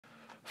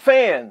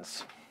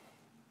Fans.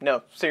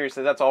 No,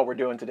 seriously, that's all we're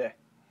doing today.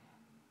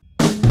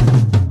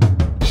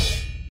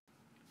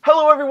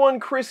 Hello everyone,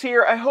 Chris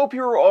here. I hope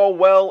you're all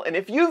well, and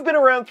if you've been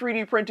around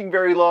 3D printing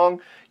very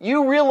long,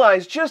 you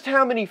realize just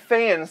how many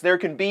fans there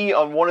can be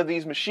on one of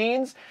these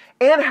machines,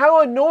 and how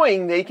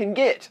annoying they can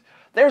get.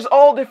 There's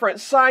all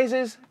different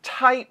sizes,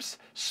 types,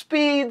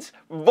 speeds,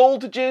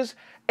 voltages,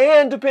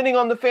 and depending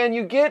on the fan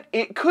you get,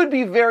 it could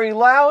be very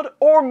loud,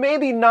 or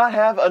maybe not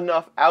have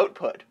enough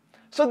output.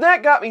 So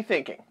that got me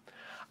thinking.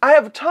 I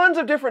have tons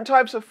of different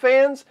types of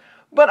fans,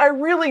 but I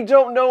really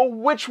don't know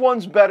which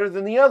one's better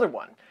than the other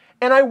one.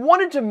 And I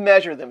wanted to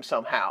measure them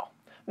somehow.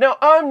 Now,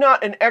 I'm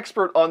not an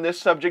expert on this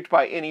subject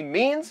by any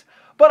means,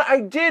 but I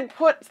did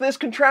put this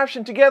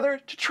contraption together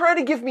to try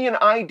to give me an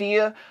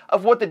idea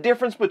of what the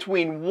difference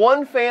between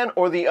one fan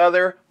or the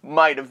other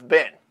might have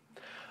been.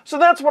 So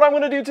that's what I'm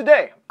going to do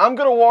today. I'm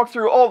going to walk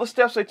through all the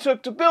steps I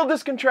took to build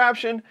this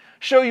contraption,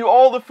 show you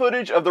all the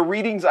footage of the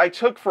readings I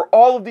took for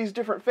all of these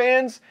different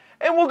fans,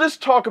 and we'll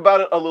just talk about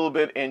it a little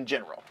bit in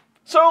general.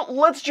 So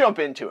let's jump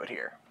into it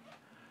here.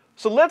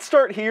 So let's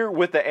start here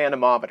with the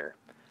anemometer.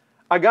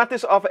 I got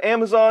this off of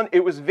Amazon.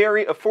 It was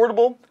very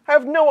affordable. I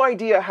have no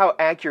idea how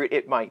accurate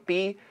it might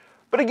be.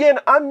 But again,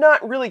 I'm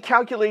not really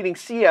calculating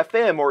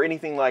CFM or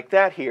anything like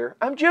that here.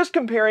 I'm just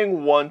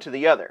comparing one to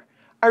the other.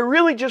 I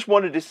really just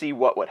wanted to see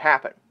what would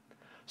happen.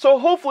 So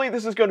hopefully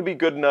this is going to be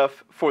good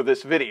enough for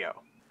this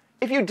video.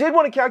 If you did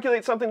want to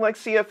calculate something like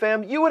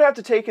CFM, you would have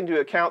to take into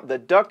account the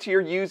duct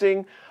you're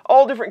using,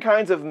 all different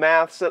kinds of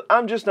maths that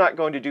I'm just not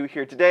going to do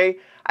here today.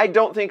 I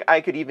don't think I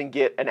could even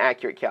get an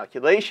accurate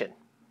calculation.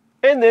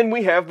 And then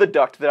we have the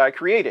duct that I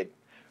created.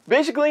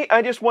 Basically,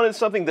 I just wanted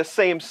something the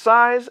same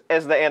size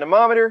as the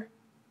anemometer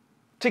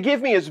to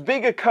give me as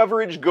big a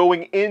coverage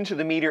going into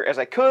the meter as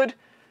I could,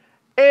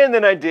 and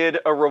then I did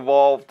a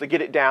revolve to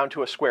get it down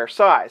to a square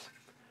size.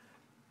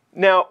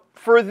 Now,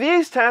 for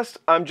these tests,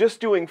 I'm just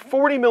doing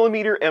 40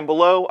 millimeter and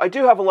below. I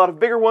do have a lot of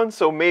bigger ones,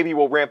 so maybe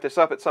we'll ramp this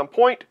up at some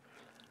point.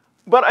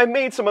 But I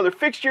made some other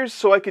fixtures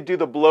so I could do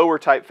the blower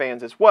type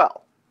fans as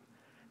well.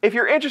 If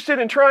you're interested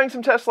in trying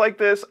some tests like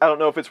this, I don't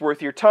know if it's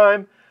worth your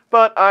time,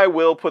 but I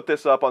will put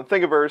this up on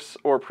Thingiverse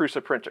or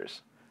Prusa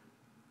printers.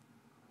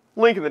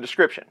 Link in the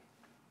description.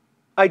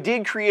 I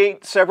did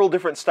create several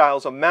different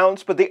styles of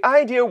mounts, but the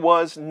idea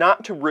was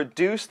not to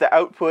reduce the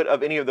output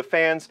of any of the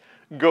fans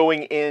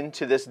going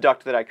into this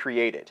duct that I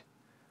created.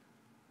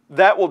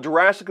 That will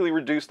drastically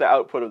reduce the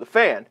output of the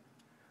fan.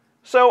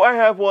 So I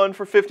have one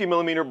for 50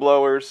 millimeter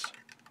blowers,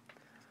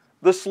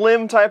 the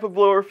slim type of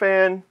blower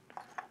fan,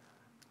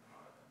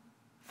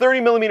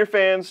 30 millimeter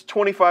fans,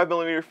 25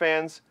 millimeter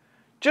fans,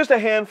 just a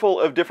handful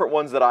of different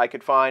ones that I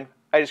could find.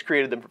 I just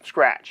created them from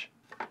scratch.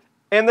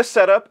 And the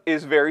setup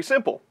is very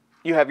simple.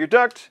 You have your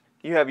duct,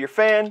 you have your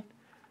fan,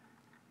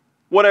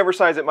 whatever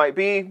size it might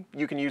be.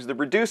 You can use the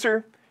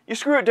reducer. You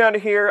screw it down to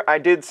here. I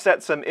did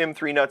set some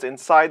M3 nuts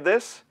inside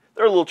this.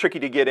 They're a little tricky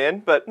to get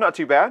in, but not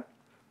too bad.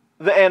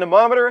 The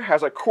anemometer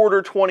has a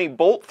 1/4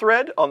 bolt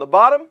thread on the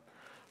bottom,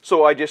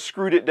 so I just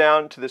screwed it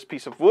down to this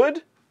piece of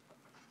wood.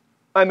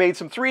 I made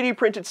some 3D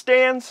printed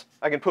stands.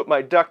 I can put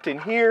my duct in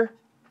here,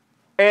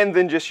 and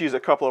then just use a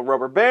couple of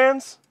rubber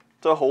bands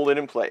to hold it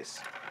in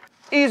place.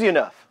 Easy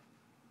enough.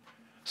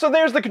 So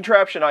there's the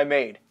contraption I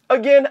made.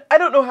 Again, I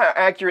don't know how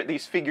accurate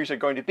these figures are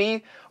going to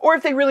be, or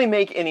if they really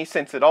make any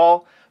sense at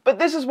all, but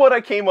this is what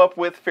I came up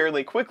with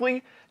fairly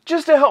quickly,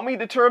 just to help me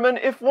determine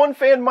if one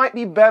fan might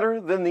be better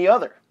than the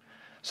other.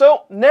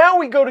 So now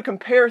we go to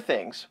compare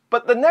things,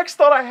 but the next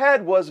thought I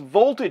had was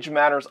voltage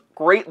matters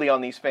greatly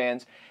on these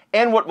fans,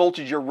 and what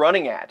voltage you're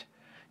running at.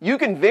 You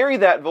can vary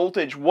that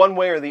voltage one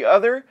way or the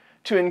other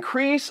to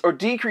increase or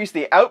decrease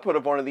the output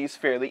of one of these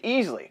fairly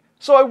easily.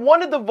 So I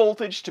wanted the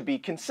voltage to be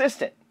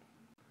consistent.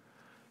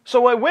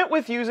 So I went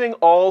with using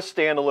all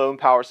standalone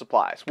power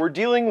supplies. We're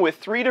dealing with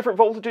 3 different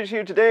voltages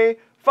here today,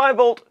 5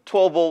 volt,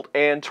 12 volt,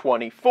 and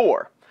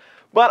 24.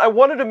 But I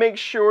wanted to make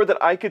sure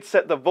that I could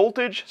set the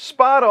voltage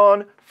spot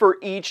on for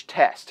each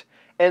test.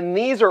 And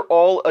these are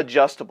all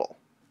adjustable.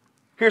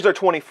 Here's our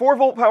 24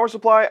 volt power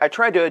supply. I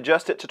tried to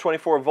adjust it to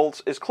 24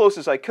 volts as close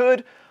as I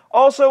could.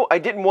 Also, I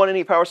didn't want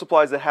any power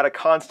supplies that had a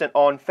constant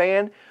on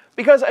fan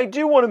because I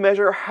do want to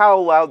measure how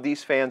loud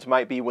these fans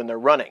might be when they're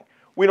running.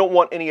 We don't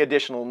want any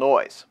additional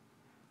noise.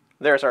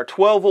 There's our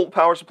 12 volt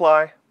power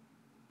supply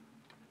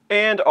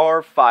and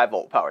our 5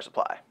 volt power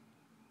supply.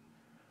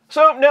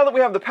 So now that we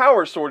have the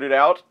power sorted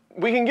out,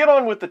 we can get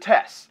on with the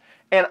tests.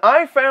 And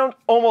I found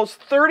almost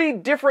 30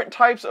 different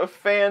types of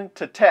fan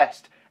to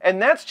test.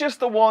 And that's just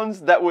the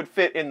ones that would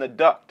fit in the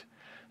duct.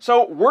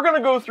 So we're going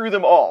to go through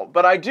them all,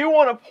 but I do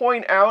want to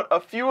point out a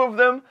few of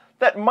them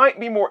that might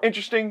be more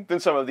interesting than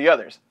some of the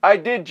others. I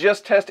did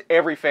just test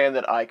every fan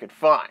that I could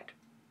find.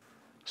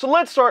 So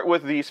let's start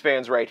with these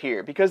fans right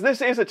here, because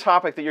this is a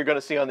topic that you're going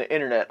to see on the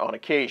internet on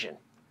occasion.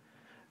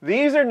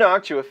 These are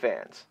Noctua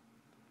fans.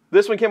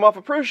 This one came off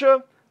of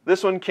Prusa,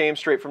 this one came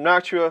straight from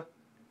Noctua.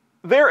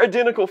 They're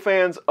identical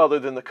fans other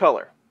than the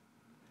color.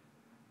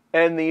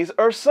 And these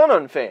are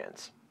Sunon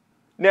fans.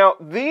 Now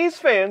these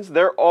fans,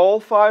 they're all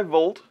 5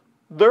 volt,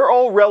 they're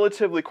all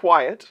relatively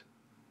quiet,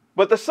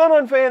 But the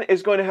sun-on fan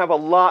is going to have a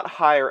lot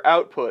higher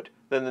output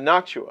than the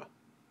Noctua.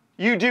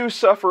 You do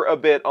suffer a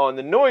bit on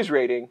the noise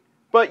rating,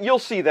 but you'll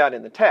see that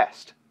in the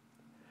test.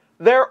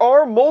 There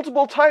are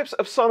multiple types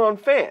of sun-on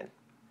fan.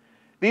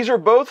 These are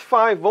both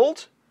 5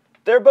 volt,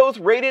 they're both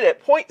rated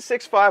at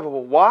 0.65 of a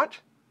watt,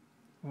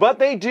 but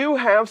they do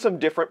have some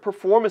different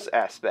performance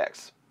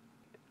aspects.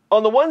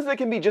 On the ones that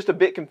can be just a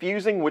bit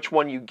confusing which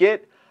one you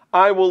get,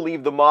 I will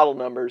leave the model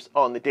numbers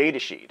on the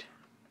datasheet.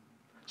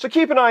 So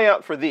keep an eye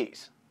out for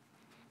these.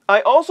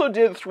 I also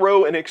did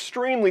throw an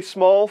extremely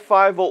small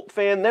 5 volt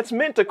fan that's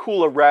meant to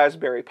cool a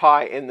Raspberry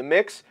Pi in the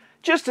mix,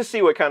 just to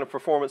see what kind of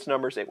performance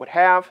numbers it would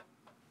have.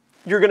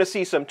 You're going to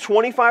see some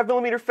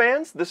 25mm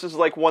fans. This is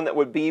like one that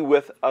would be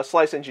with a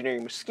Slice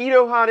Engineering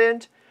Mosquito hot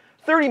end.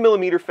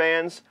 30mm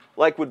fans,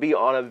 like would be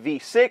on a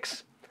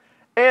V6.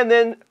 And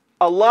then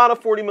a lot of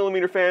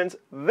 40mm fans.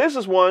 This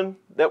is one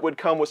that would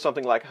come with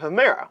something like a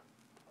Hemera.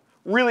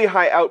 Really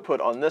high output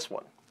on this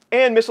one.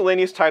 And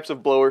miscellaneous types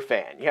of blower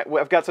fan. Yeah,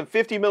 I've got some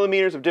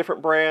 50mm of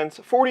different brands,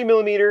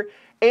 40mm,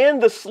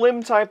 and the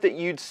slim type that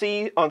you'd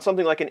see on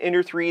something like an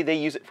Ender 3, they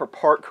use it for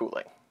part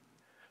cooling.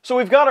 So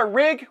we've got our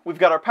rig, we've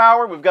got our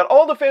power, we've got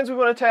all the fans we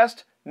want to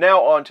test,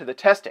 now on to the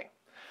testing.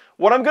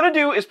 What I'm going to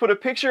do is put a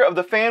picture of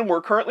the fan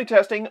we're currently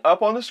testing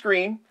up on the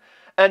screen,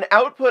 an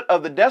output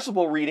of the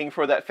decibel reading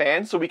for that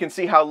fan so we can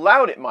see how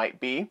loud it might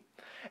be,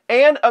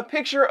 and a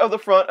picture of the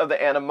front of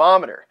the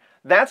anemometer.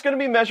 That's going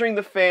to be measuring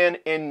the fan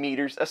in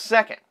meters a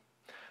second.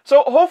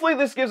 So hopefully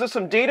this gives us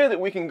some data that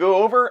we can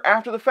go over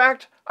after the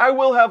fact. I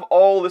will have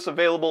all this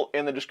available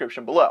in the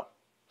description below.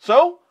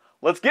 So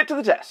let's get to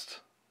the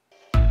test.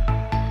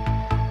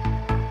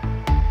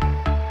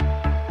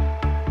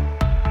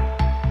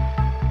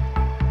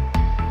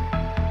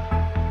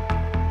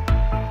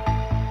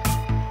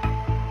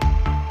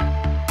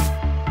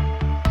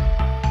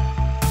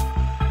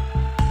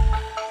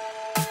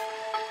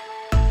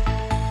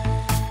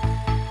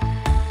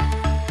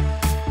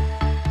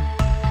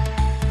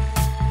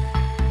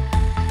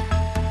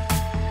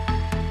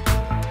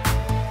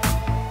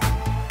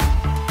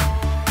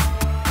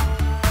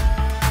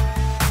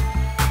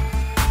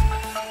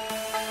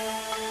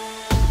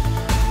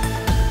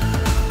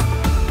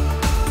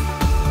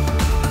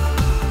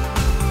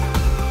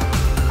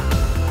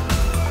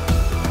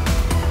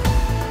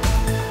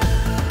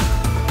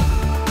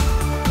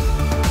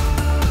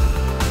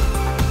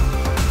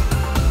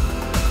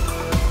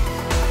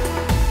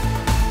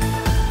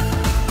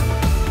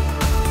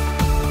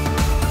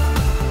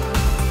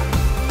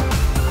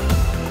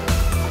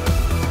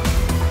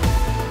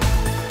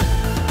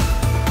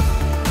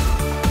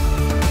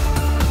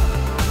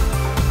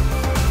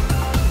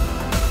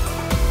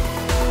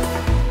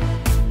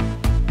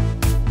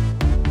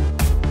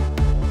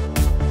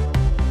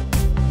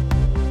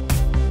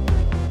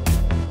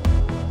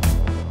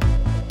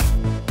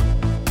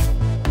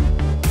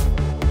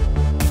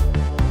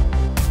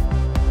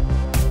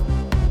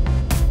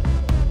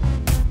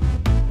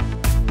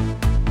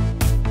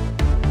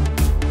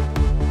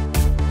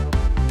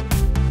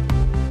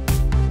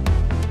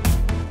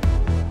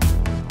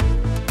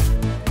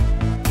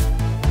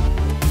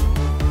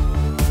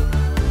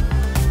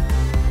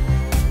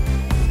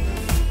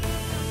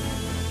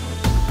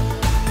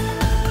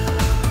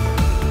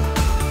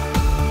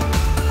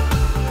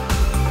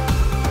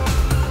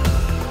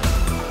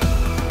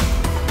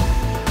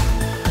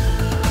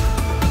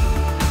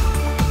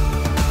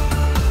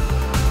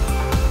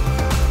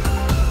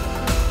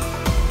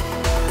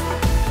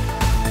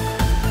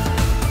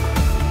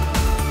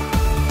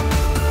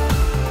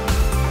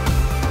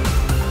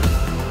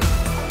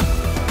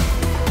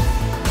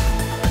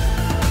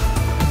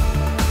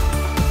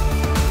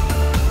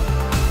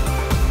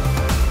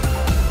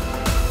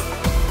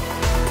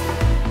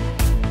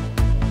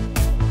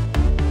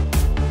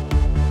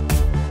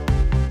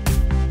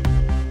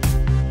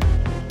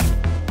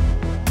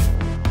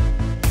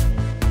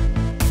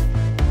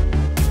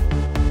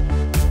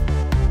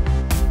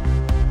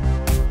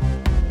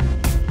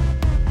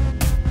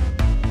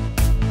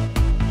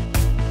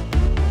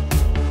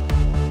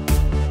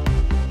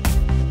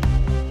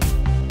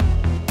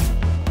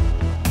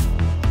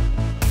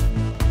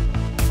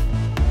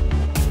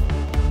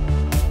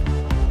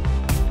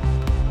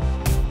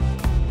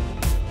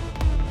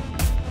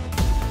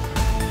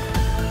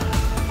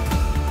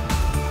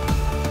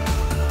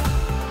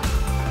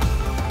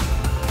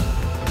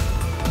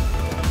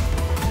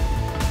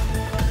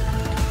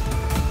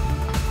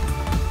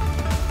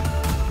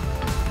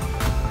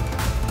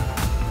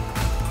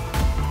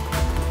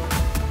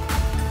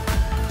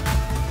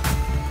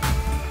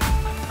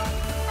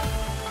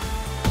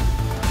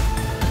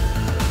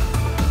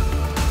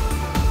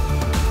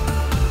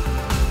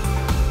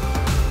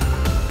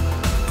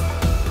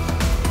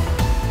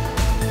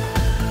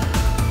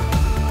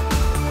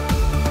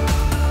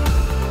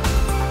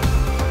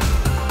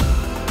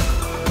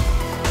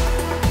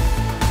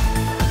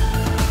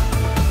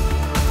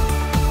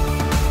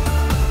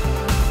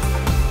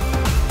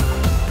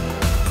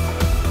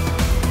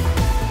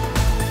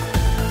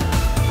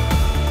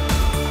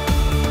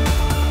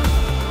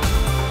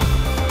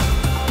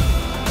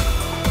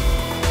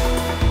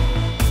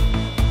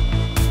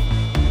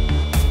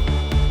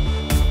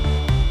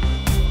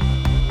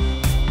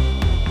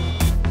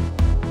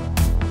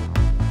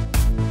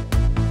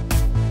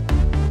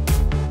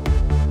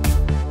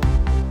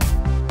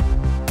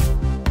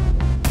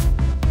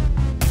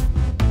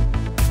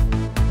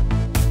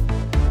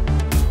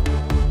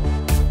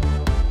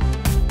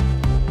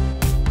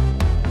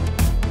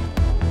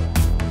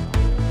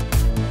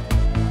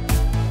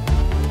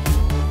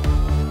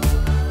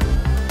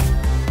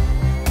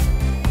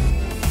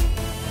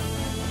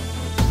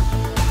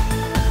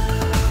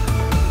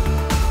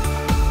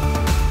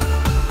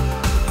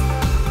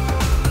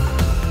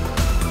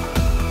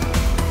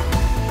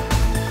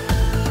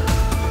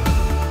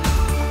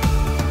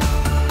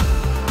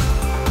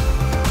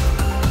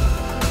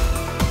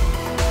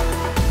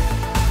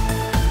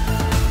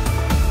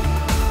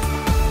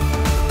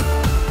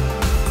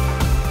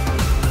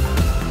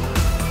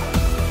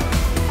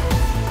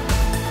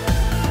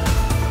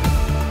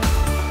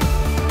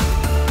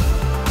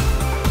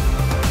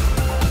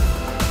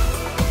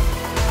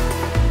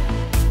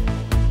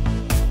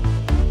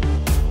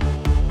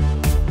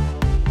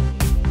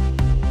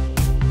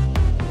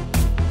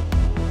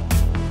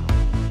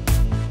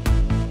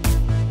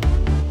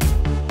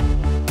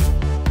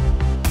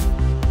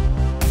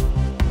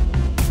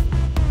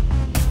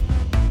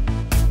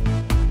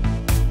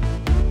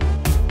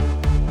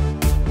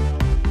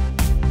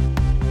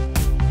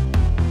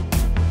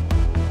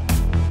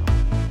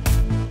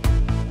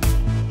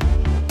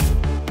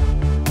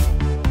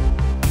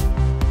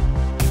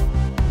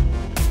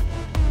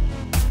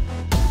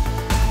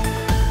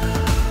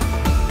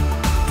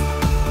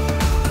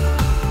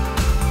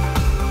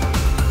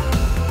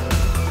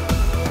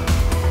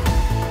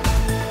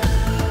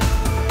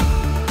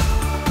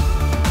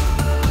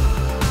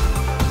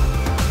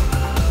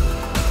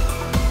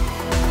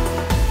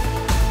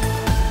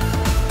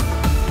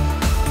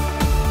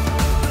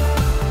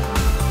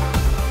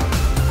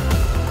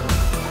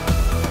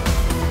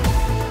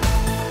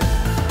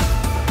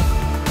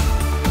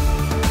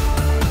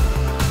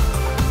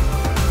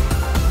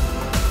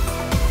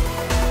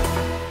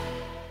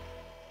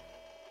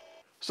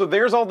 So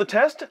there's all the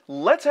test.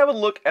 Let's have a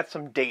look at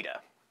some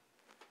data.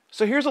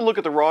 So here's a look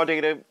at the raw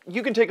data.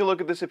 You can take a look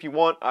at this if you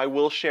want. I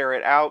will share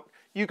it out.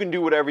 You can do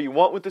whatever you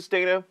want with this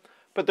data,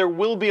 but there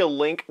will be a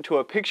link to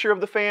a picture of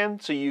the fan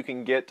so you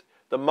can get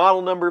the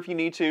model number if you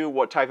need to,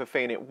 what type of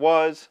fan it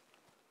was.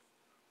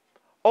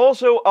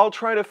 Also, I'll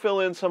try to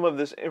fill in some of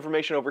this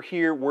information over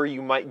here where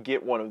you might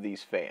get one of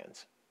these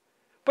fans.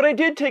 But I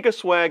did take a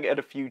swag at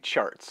a few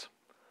charts.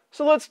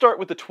 So let's start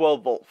with the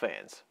 12-volt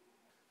fans.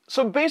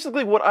 So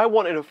basically what I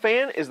want in a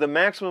fan is the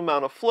maximum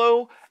amount of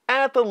flow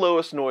at the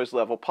lowest noise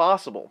level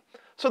possible.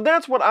 So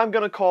that's what I'm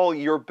going to call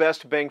your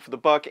best bang for the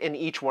buck in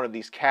each one of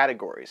these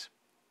categories.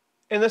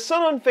 And the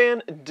Sun-On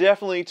fan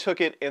definitely took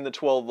it in the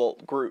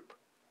 12-volt group.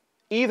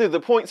 Either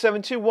the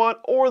 0.72 watt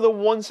or the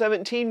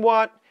 117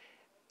 watt,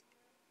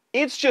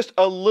 it's just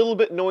a little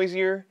bit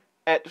noisier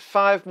at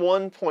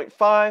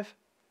 5.1.5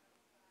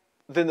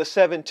 than the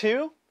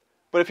 7.2.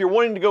 But if you're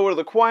wanting to go to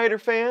the quieter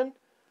fan,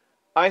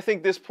 I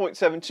think this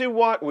 0.72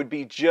 watt would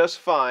be just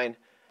fine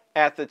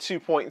at the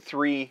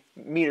 2.3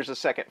 meters a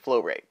second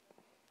flow rate.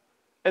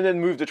 And then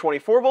move to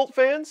 24-volt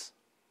fans.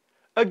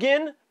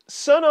 Again,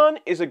 Sun-On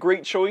is a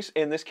great choice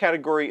in this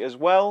category as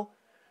well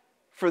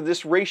for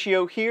this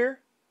ratio here.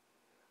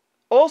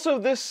 Also,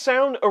 this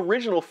Sound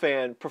Original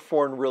fan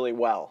performed really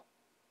well.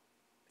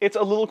 It's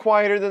a little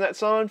quieter than that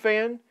Sun-On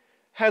fan,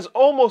 has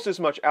almost as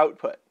much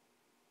output.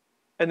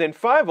 And then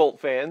 5-volt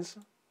fans.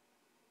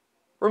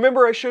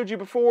 Remember I showed you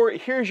before,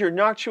 here's your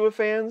Noctua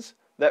fans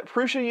that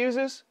Prusa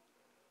uses,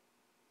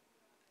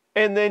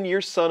 and then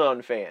your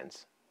Sun-On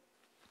fans.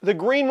 The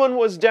green one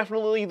was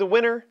definitely the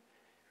winner.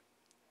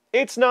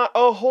 It's not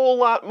a whole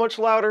lot much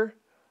louder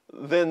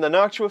than the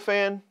Noctua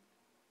fan,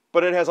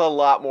 but it has a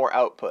lot more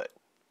output.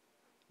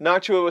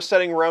 Noctua was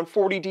setting around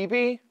 40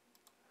 dB,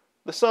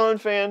 the Sun-On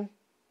fan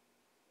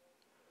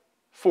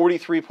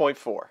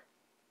 43.4.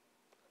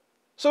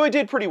 So it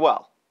did pretty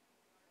well.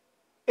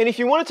 And if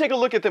you want to take a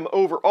look at them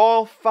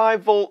overall,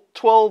 5-volt,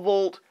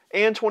 12-volt,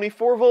 and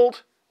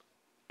 24-volt,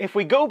 if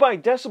we go by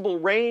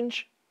decibel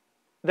range,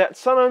 that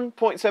Sun-On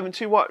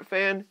 0.72 watt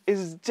fan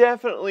is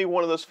definitely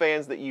one of those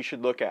fans that you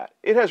should look at.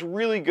 It has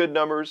really good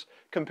numbers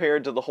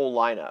compared to the whole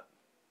lineup.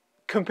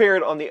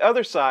 Compared on the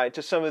other side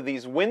to some of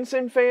these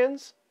Winsen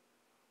fans,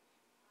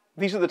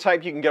 these are the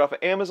type you can get off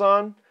of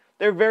Amazon.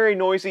 They're very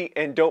noisy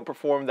and don't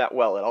perform that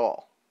well at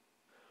all.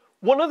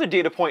 One other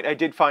data point I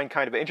did find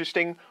kind of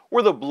interesting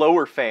were the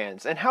blower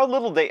fans and how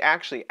little they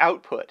actually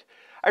output.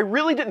 I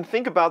really didn't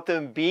think about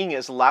them being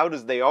as loud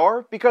as they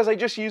are because I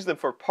just use them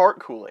for part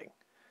cooling.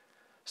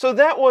 So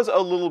that was a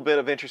little bit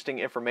of interesting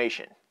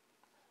information.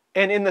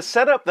 And in the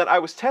setup that I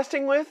was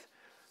testing with,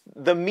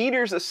 the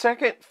meters a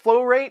second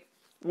flow rate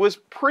was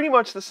pretty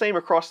much the same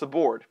across the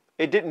board.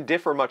 It didn't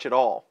differ much at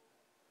all.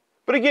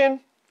 But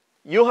again,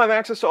 you'll have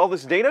access to all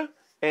this data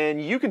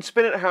and you can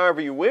spin it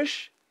however you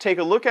wish, take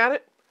a look at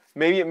it,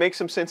 maybe it makes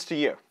some sense to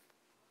you.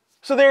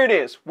 So there it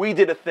is, we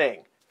did a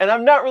thing. And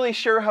I'm not really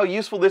sure how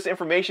useful this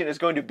information is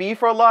going to be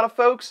for a lot of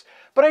folks,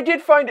 but I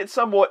did find it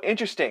somewhat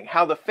interesting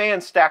how the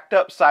fans stacked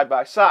up side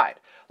by side.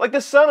 Like the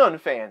Sun-On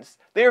fans,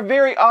 they are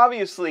very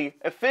obviously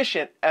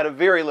efficient at a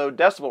very low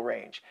decibel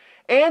range.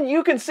 And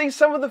you can see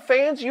some of the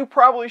fans you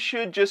probably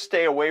should just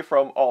stay away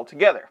from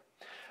altogether.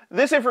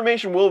 This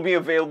information will be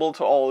available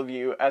to all of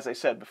you, as I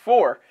said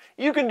before.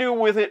 You can do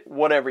with it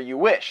whatever you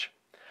wish.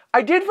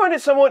 I did find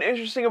it somewhat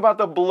interesting about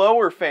the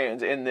blower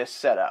fans in this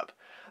setup.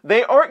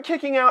 They aren't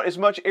kicking out as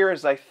much air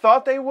as I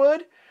thought they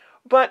would,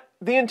 but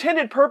the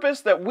intended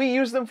purpose that we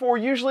use them for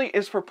usually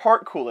is for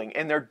part cooling,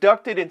 and they're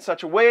ducted in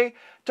such a way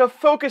to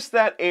focus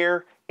that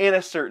air in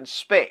a certain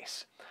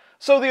space.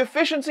 So the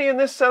efficiency in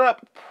this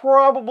setup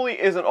probably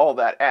isn't all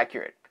that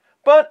accurate.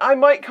 But I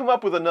might come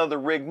up with another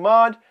rig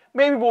mod.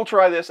 Maybe we'll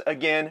try this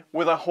again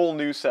with a whole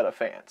new set of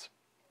fans.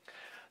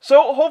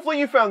 So hopefully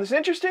you found this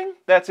interesting.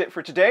 That's it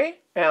for today,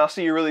 and I'll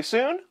see you really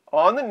soon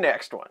on the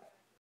next one.